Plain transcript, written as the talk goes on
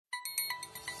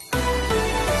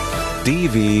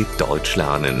DW Deutsch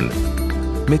lernen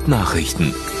mit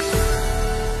Nachrichten.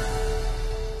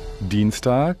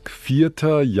 Dienstag,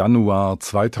 4. Januar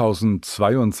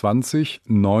 2022,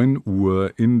 9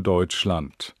 Uhr in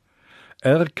Deutschland.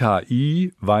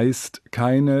 RKI weist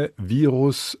keine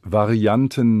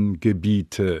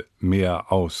Virusvariantengebiete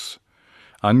mehr aus.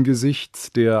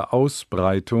 Angesichts der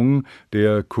Ausbreitung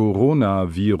der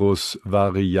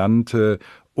Coronavirus-Variante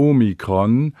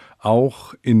Omikron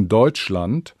auch in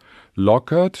Deutschland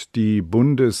lockert die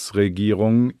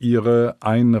Bundesregierung ihre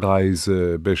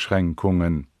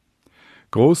Einreisebeschränkungen.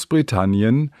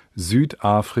 Großbritannien,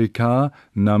 Südafrika,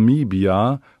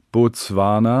 Namibia,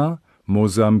 Botswana,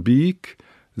 Mosambik,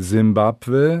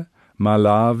 Simbabwe,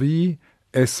 Malawi,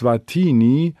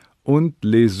 Eswatini und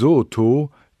Lesotho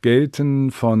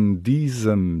gelten von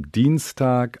diesem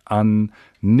Dienstag an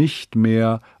nicht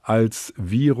mehr als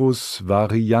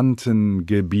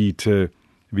Virusvariantengebiete,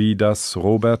 wie das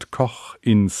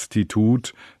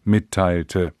Robert-Koch-Institut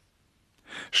mitteilte.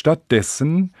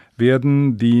 Stattdessen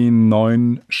werden die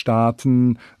 9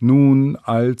 Staaten nun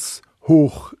als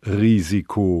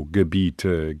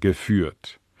Hochrisikogebiete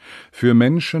geführt. Für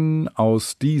Menschen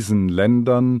aus diesen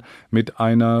Ländern mit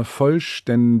einer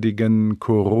vollständigen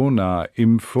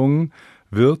Corona-Impfung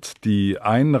wird die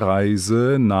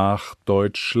Einreise nach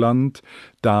Deutschland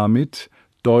damit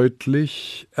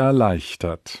deutlich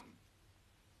erleichtert.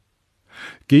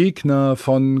 Gegner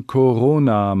von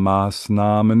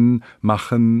Corona-Maßnahmen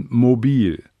machen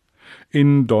mobil.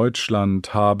 In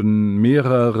Deutschland haben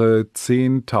mehrere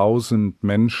 10.000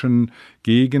 Menschen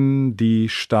gegen die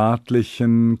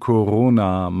staatlichen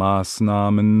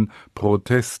Corona-Maßnahmen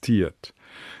protestiert.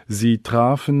 Sie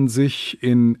trafen sich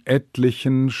in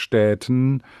etlichen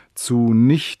Städten zu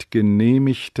nicht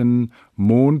genehmigten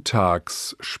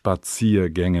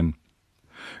Montagsspaziergängen.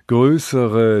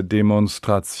 Größere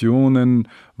Demonstrationen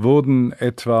wurden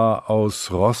etwa aus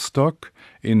Rostock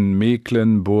in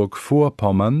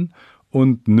Mecklenburg-Vorpommern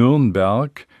und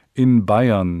Nürnberg in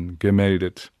Bayern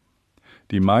gemeldet.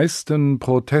 Die meisten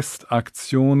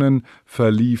Protestaktionen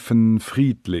verliefen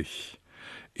friedlich.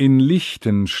 In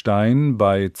Liechtenstein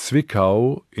bei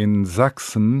Zwickau in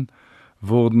Sachsen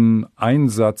wurden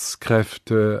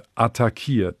Einsatzkräfte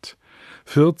attackiert.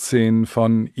 14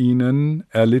 von ihnen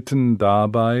erlitten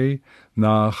dabei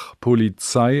nach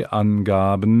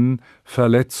Polizeiangaben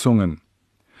Verletzungen.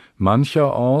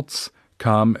 Mancherorts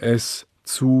kam es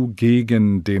zu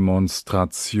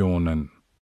Gegendemonstrationen.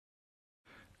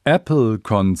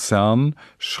 Apple-Konzern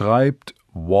schreibt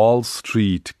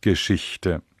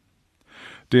Wall-Street-Geschichte.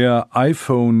 Der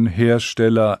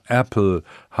iPhone-Hersteller Apple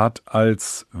hat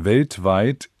als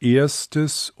weltweit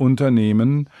erstes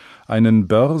Unternehmen einen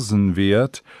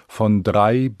Börsenwert von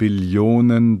 $3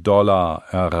 Billionen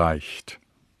erreicht.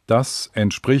 Das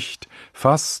entspricht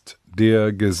fast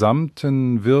der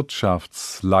gesamten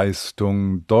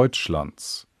Wirtschaftsleistung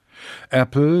Deutschlands.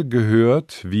 Apple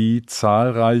gehört wie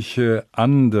zahlreiche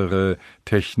andere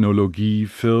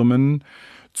Technologiefirmen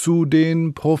zu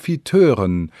den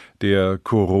Profiteuren der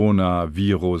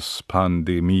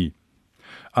Coronavirus-Pandemie.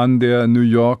 An der New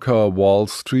Yorker Wall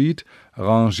Street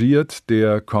rangiert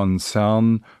der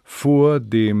Konzern vor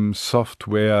dem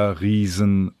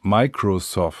Software-Riesen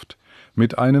Microsoft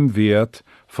mit einem Wert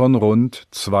von rund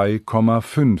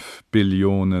 $2,5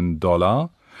 Billionen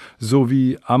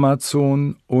sowie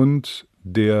Amazon und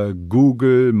der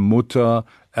Google-Mutter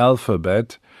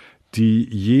Alphabet, die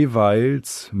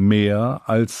jeweils mehr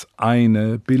als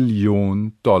 $1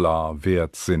 Billion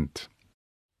wert sind.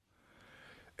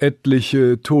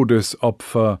 Etliche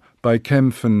Todesopfer bei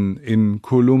Kämpfen in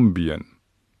Kolumbien.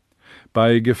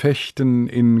 Bei Gefechten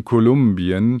in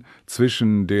Kolumbien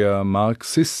zwischen der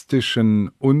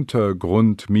marxistischen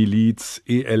Untergrundmiliz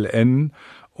ELN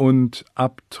und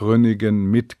abtrünnigen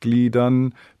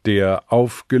Mitgliedern der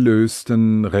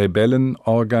aufgelösten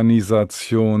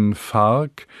Rebellenorganisation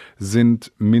FARC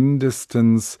sind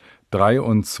mindestens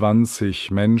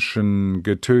 23 Menschen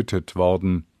getötet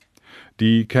worden.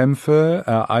 Die Kämpfe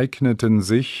ereigneten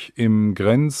sich im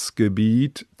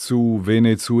Grenzgebiet zu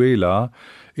Venezuela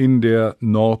in der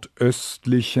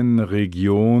nordöstlichen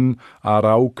Region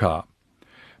Arauca.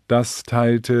 Das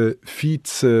teilte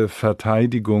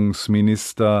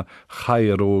Vize-Verteidigungsminister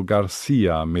Jairo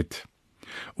Garcia mit.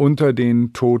 Unter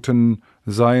den Toten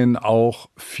seien auch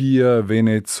 4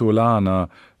 Venezolaner,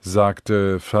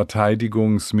 sagte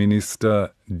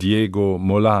Verteidigungsminister Diego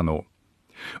Molano.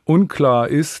 Unklar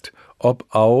ist, ob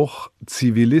auch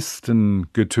Zivilisten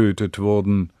getötet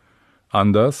wurden.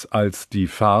 Anders als die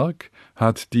FARC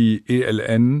hat die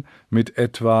ELN mit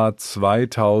etwa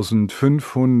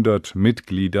 2.500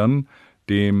 Mitgliedern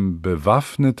dem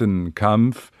bewaffneten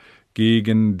Kampf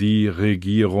gegen die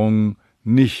Regierung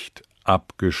nicht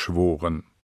abgeschworen.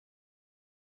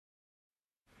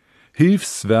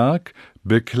 Hilfswerk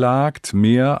beklagt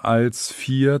mehr als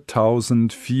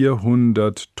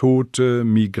 4.400 tote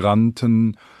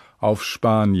Migranten auf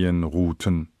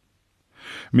Spanien-Routen.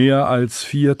 Mehr als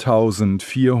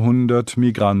 4.400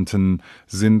 Migranten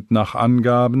sind nach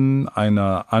Angaben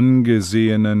einer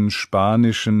angesehenen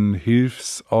spanischen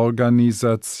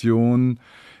Hilfsorganisation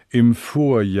im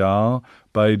Vorjahr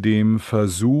bei dem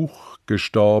Versuch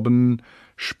gestorben,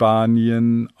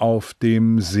 Spanien auf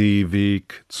dem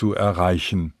Seeweg zu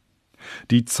erreichen.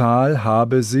 Die Zahl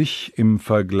habe sich im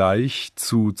Vergleich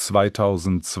zu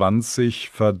 2020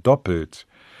 verdoppelt.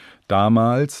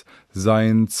 Damals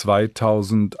seien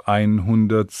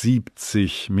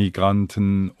 2170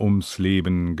 Migranten ums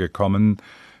Leben gekommen,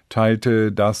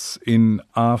 teilte das in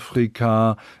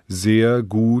Afrika sehr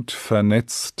gut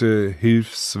vernetzte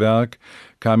Hilfswerk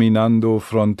Caminando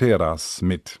Fronteras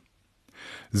mit.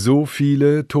 So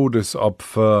viele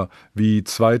Todesopfer wie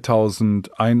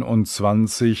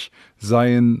 2021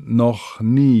 seien noch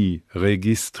nie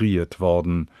registriert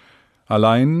worden.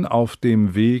 Allein auf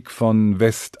dem Weg von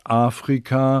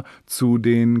Westafrika zu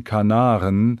den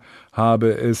Kanaren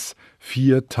habe es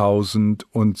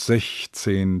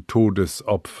 4.016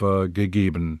 Todesopfer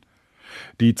gegeben.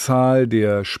 Die Zahl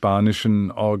der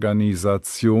spanischen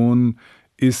Organisation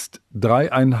ist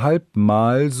 3,5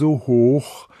 Mal so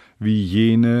hoch wie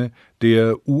jene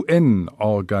der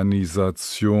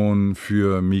UN-Organisation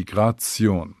für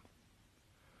Migration.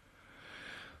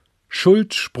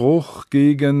 Schuldspruch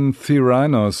gegen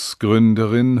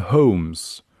Theranos-Gründerin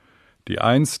Holmes. Die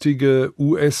einstige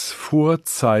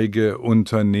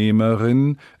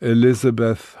US-Vorzeigeunternehmerin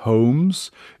Elizabeth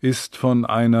Holmes ist von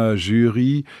einer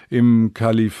Jury im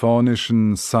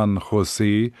kalifornischen San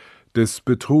Jose des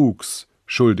Betrugs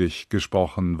schuldig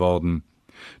gesprochen worden.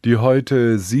 Die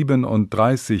heute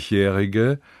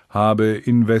 37-Jährige habe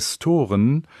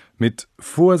Investoren mit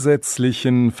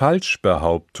vorsätzlichen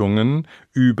Falschbehauptungen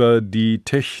über die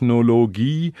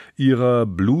Technologie ihrer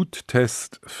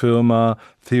Bluttestfirma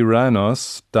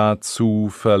Theranos dazu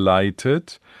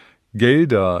verleitet,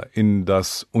 Gelder in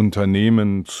das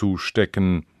Unternehmen zu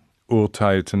stecken,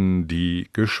 urteilten die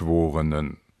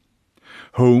Geschworenen.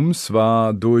 Holmes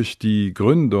war durch die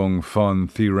Gründung von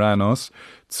Theranos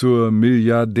zur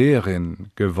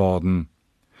Milliardärin geworden.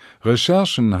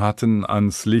 Recherchen hatten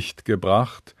ans Licht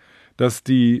gebracht, dass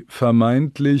die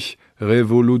vermeintlich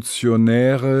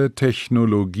revolutionäre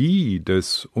Technologie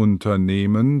des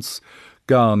Unternehmens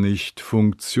gar nicht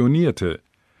funktionierte.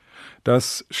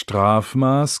 Das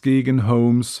Strafmaß gegen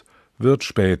Holmes wird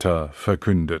später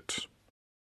verkündet.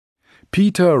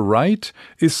 Peter Wright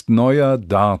ist neuer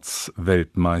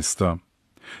Darts-Weltmeister.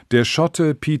 Der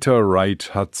Schotte Peter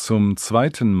Wright hat zum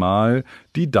 2. Mal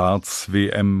die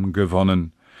Darts-WM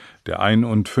gewonnen. Der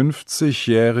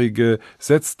 51-Jährige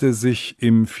setzte sich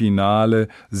im Finale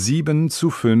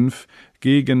 7:5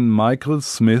 gegen Michael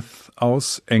Smith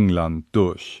aus England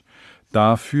durch.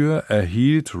 Dafür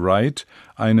erhielt Wright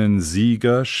einen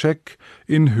Siegerscheck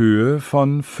in Höhe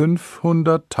von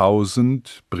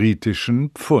 500.000 britischen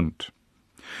Pfund.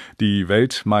 Die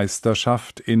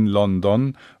Weltmeisterschaft in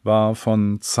London war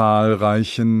von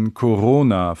zahlreichen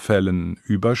Corona-Fällen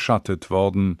überschattet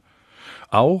worden.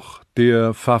 Auch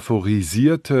der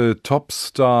favorisierte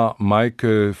Topstar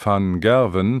Michael van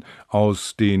Gerwen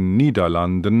aus den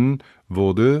Niederlanden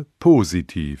wurde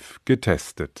positiv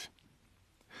getestet.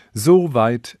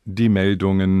 Soweit die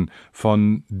Meldungen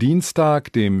von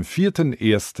Dienstag, dem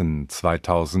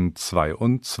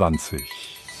 4.1.2022.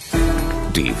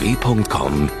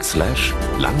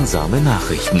 dw.com/langsame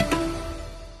Nachrichten